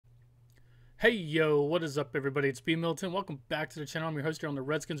Hey yo, what is up everybody? It's B Milton. Welcome back to the channel. I'm your host here on the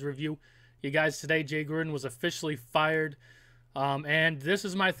Redskins review. You guys, today Jay Gruden was officially fired. And this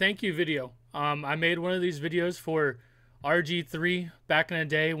is my thank you video. I made one of these videos for RG3 back in the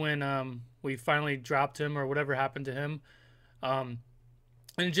day when we finally dropped him or whatever happened to him. And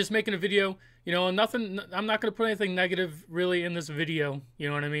just making a video, nothing, I'm not going to put anything negative really in this video, you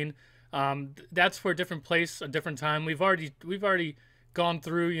know what I mean? That's for a different place, a different time. We've already gone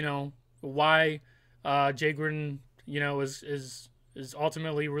through, why Jay Gruden, is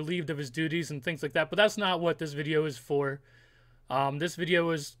ultimately relieved of his duties and things like that. But that's not what this video is for. This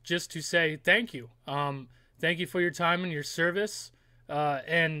video is just to say thank you. Thank you for your time and your service,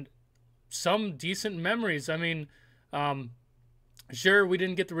 and some decent memories. I mean, sure, we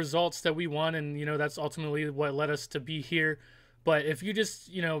didn't get the results that we want, and that's ultimately what led us to be here. But if you just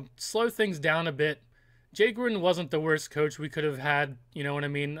slow things down a bit, Jay Gruden wasn't the worst coach we could have had. You know what I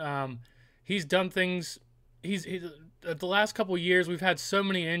mean? He's done things. He's the last couple of years we've had so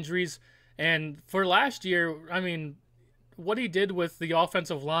many injuries, and for last year, I mean, what he did with the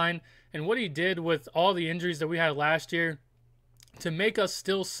offensive line and what he did with all the injuries that we had last year to make us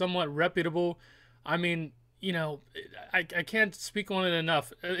still somewhat reputable. I mean, I can't speak on it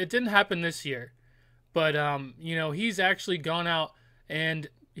enough. It didn't happen this year, but he's actually gone out and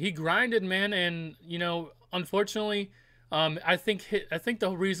he grinded, man, and unfortunately, I think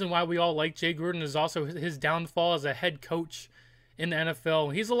the reason why we all like Jay Gruden is also his downfall as a head coach in the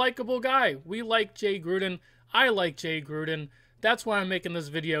NFL. He's a likable guy. We like Jay Gruden. I like Jay Gruden. That's why I'm making this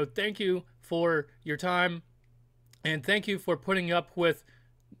video. Thank you for your time, and thank you for putting up with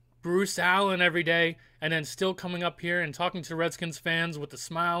Bruce Allen every day, and then still coming up here and talking to Redskins fans with a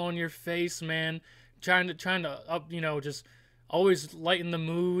smile on your face, man. Trying to up, just always lighten the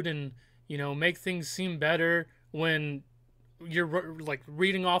mood and make things seem better when you're like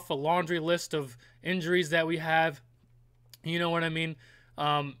reading off a laundry list of injuries that we have. You know what I mean?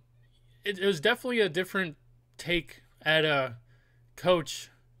 It was definitely a different take at a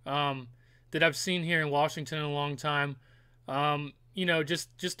coach that I've seen here in Washington in a long time.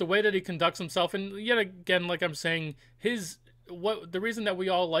 Just the way that he conducts himself, and yet again, like I'm saying, the reason that we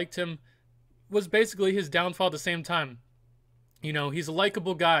all liked him was basically his downfall at the same time. He's a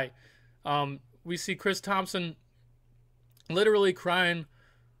likable guy. We see Chris Thompson literally crying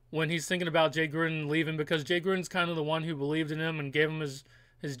when he's thinking about Jay Gruden leaving, because Jay Gruden's kind of the one who believed in him and gave him his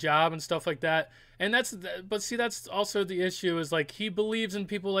job and stuff like that. And that's also the issue, is like he believes in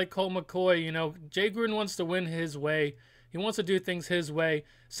people like Colt McCoy. Jay Gruden wants to win his way. He wants to do things his way.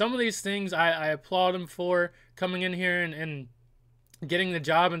 Some of these things I applaud him for, coming in here and getting the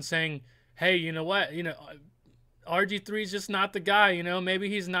job and saying, hey, you know what, RG3 is just not the guy. Maybe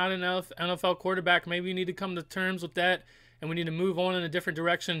he's not an NFL quarterback. Maybe you need to come to terms with that, and we need to move on in a different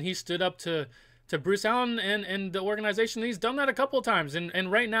direction. He stood up to Bruce Allen and the organization. He's done that a couple of times,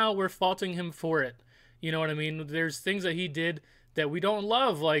 and right now we're faulting him for it. You know what I mean? There's things that he did that we don't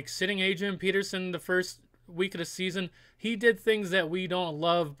love, like sitting Adrian Peterson the first week of the season. He did things that we don't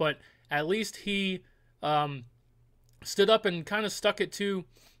love, but at least he stood up and kind of stuck it to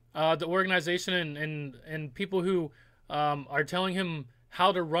the organization and people who are telling him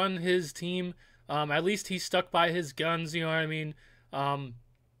how to run his team. At least he stuck by his guns, you know what I mean?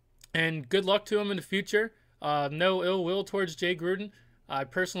 And good luck to him in the future. No ill will towards Jay Gruden. I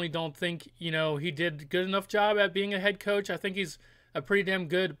personally don't think, he did a good enough job at being a head coach. I think he's a pretty damn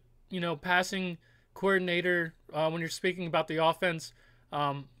good, passing coordinator when you're speaking about the offense.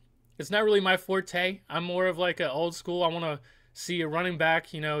 It's not really my forte. I'm more of like an old school. I want to see a running back,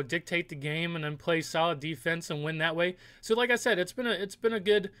 dictate the game and then play solid defense and win that way. So like I said, it's been a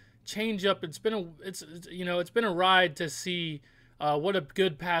good change up. It's been a ride to see what a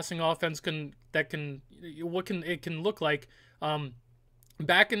good passing offense can look like.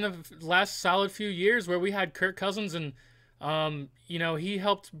 Back in the last solid few years where we had Kirk Cousins and he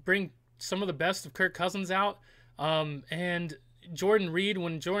helped bring some of the best of Kirk Cousins out, and Jordan Reed,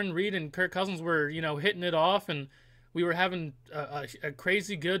 when Jordan Reed and Kirk Cousins were hitting it off, and we were having a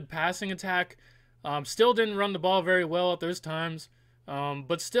crazy good passing attack. Still didn't run the ball very well at those times.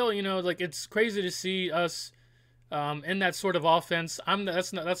 But still, like, it's crazy to see us in that sort of offense.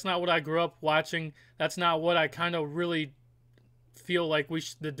 That's not what I grew up watching. That's not what I kind of really feel like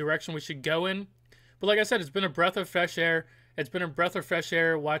the direction we should go in. But like I said, it's been a breath of fresh air. It's been a breath of fresh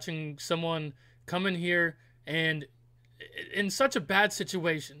air watching someone come in here and in such a bad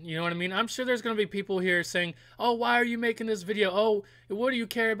situation, you know what I mean? I'm sure there's going to be people here saying, oh, why are you making this video? Oh, what do you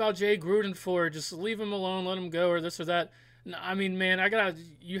care about Jay Gruden for? Just leave him alone, let him go, or this or that. I mean, man,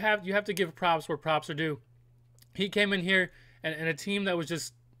 you have to give props where props are due. He came in here and a team that was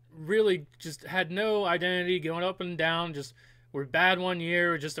just really just had no identity, going up and down. Just we're bad one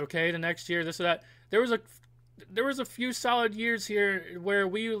year, we're just okay the next year, this or that. There was a few solid years here where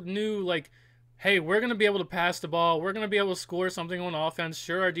we knew, like, hey, we're going to be able to pass the ball. We're going to be able to score something on offense.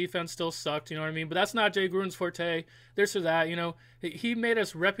 Sure, our defense still sucked, you know what I mean? But that's not Jay Gruden's forte, this or that, you know. He made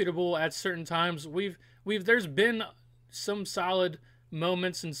us reputable at certain times. There's been some solid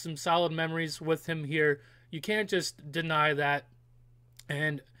moments and some solid memories with him here. You can't just deny that.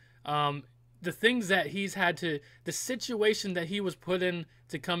 And the things that he's had to, the situation that he was put in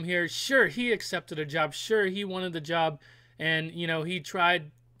to come here, sure, he accepted a job. Sure, he wanted the job. And, you know, he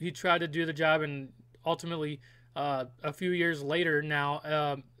tried to do the job, and ultimately a few years later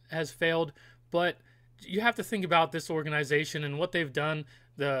now has failed. But you have to think about this organization and what they've done,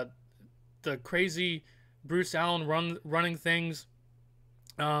 the crazy Bruce Allen running things,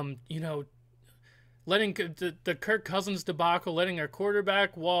 you know, letting the Kirk Cousins debacle, letting our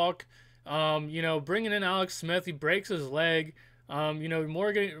quarterback walk, you know, bringing in Alex Smith, he breaks his leg, you know,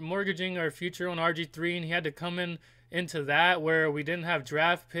 mortgaging our future on RG3, and he had to come into that where we didn't have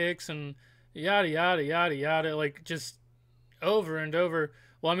draft picks and yada yada yada yada, like just over and over.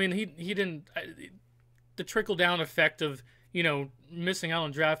 Well, I mean, he didn't, the trickle down effect of, you know, missing out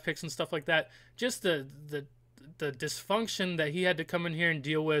on draft picks and stuff like that, just the dysfunction that he had to come in here and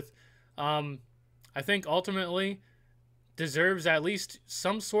deal with, I think ultimately deserves at least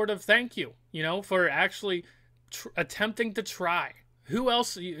some sort of thank you, you know, for actually attempting to try. Who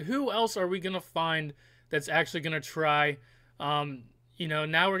else are we going to find that's actually going to try? You know,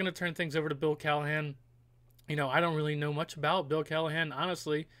 now we're going to turn things over to Bill Callahan. You know, I don't really know much about Bill Callahan,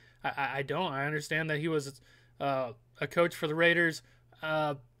 honestly. I don't. I understand that he was a coach for the Raiders.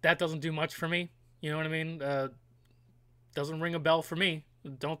 That doesn't do much for me. You know what I mean? Doesn't ring a bell for me.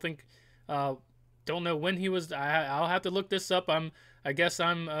 Don't know when he was. I'll have to look this up. I guess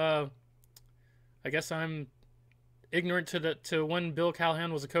I'm ignorant to when Bill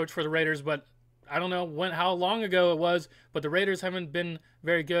Callahan was a coach for the Raiders, but I don't know how long ago it was. But the Raiders haven't been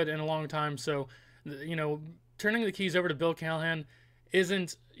very good in a long time. So, you know, turning the keys over to Bill Callahan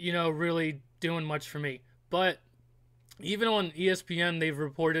isn't, you know, really doing much for me. But even on ESPN, they've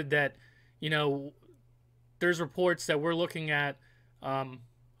reported that, you know, there's reports that we're looking at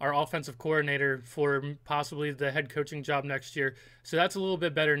our offensive coordinator for possibly the head coaching job next year. So that's a little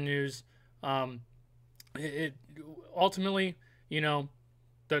bit better news. It ultimately, you know,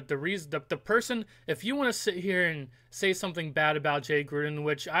 the person, if you want to sit here and say something bad about Jay Gruden,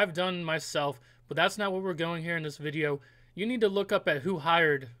 which I've done myself, but that's not what we're going here in this video, you need to look up at who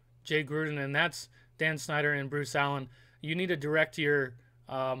hired Jay Gruden, and that's Dan Snyder and Bruce Allen. You need to direct your,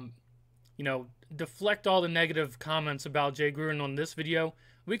 you know, deflect all the negative comments about Jay Gruden on this video.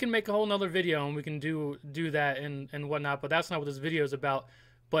 We can make a whole nother video and we can do that and whatnot, but that's not what this video is about.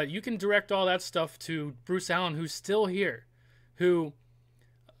 But you can direct all that stuff to Bruce Allen, who's still here, who,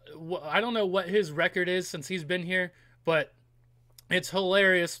 I don't know what his record is since he's been here, but it's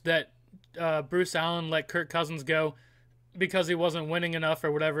hilarious that Bruce Allen let Kirk Cousins go because he wasn't winning enough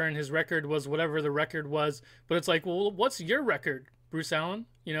or whatever, and his record was whatever the record was. But it's like, well, what's your record, Bruce Allen?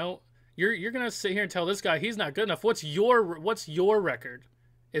 You know, you're gonna sit here and tell this guy he's not good enough. What's your record?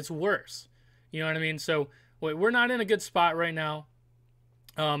 It's worse. You know what I mean? So we're not in a good spot right now.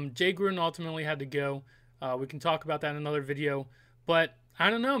 Jay Gruden ultimately had to go. We can talk about that in another video. But I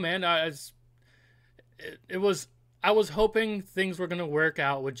don't know, man. I was hoping things were going to work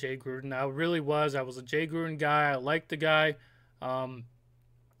out with Jay Gruden. I really was. I was a Jay Gruden guy. I liked the guy.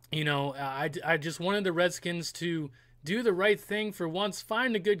 You know, I just wanted the Redskins to do the right thing for once,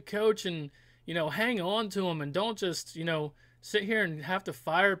 find a good coach and, you know, hang on to him and don't just, you know, sit here and have to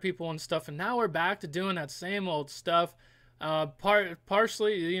fire people and stuff. And now we're back to doing that same old stuff.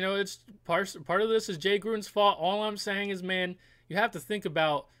 Partially, you know, it's part of this is Jay Gruden's fault. All I'm saying is, man, you have to think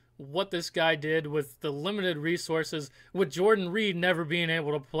about what this guy did with the limited resources, with Jordan Reed never being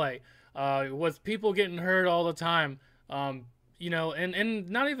able to play, with people getting hurt all the time. You know, and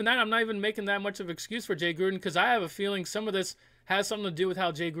not even that, I'm not even making that much of an excuse for Jay Gruden, because I have a feeling some of this has something to do with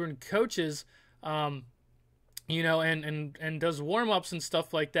how Jay Gruden coaches, you know, and does warm-ups and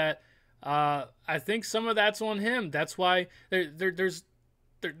stuff like that. I think some of that's on him. That's why there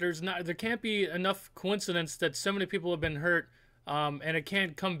can't be enough coincidence that so many people have been hurt, and it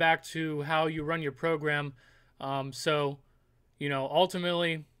can't come back to how you run your program. So, you know,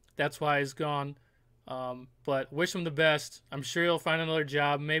 ultimately, that's why he's gone. But wish him the best. I'm sure he'll find another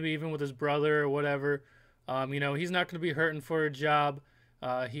job, maybe even with his brother or whatever. You know, he's not going to be hurting for a job.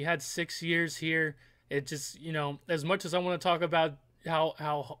 He had 6 years here. It just, you know, as much as I want to talk about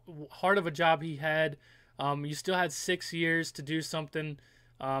how hard of a job he had, you still had 6 years to do something.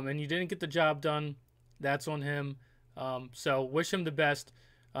 and you didn't get the job done. That's on him. So wish him the best.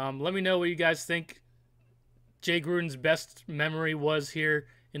 Let me know what you guys think Jay Gruden's best memory was here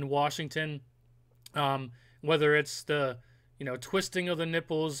in Washington. Whether it's the, twisting of the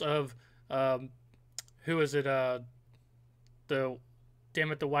nipples of, who is it? The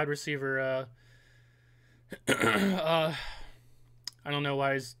wide receiver. I don't know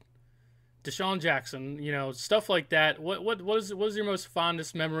why he's Deshaun Jackson. Stuff like that. What is your most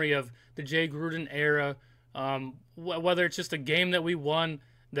fondest memory of the Jay Gruden era? Whether it's just a game that we won,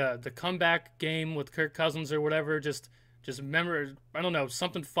 the comeback game with Kirk Cousins or whatever. Just remember, I don't know,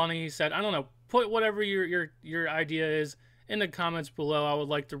 something funny he said. I don't know. Put whatever your idea is in the comments below. I would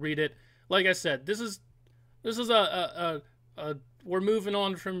like to read it. Like I said, this is we're moving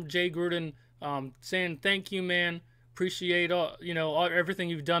on from Jay Gruden, saying thank you, man. Appreciate everything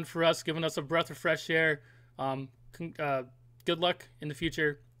you've done for us, giving us a breath of fresh air. Good luck in the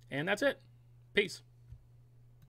future, and that's it. Peace.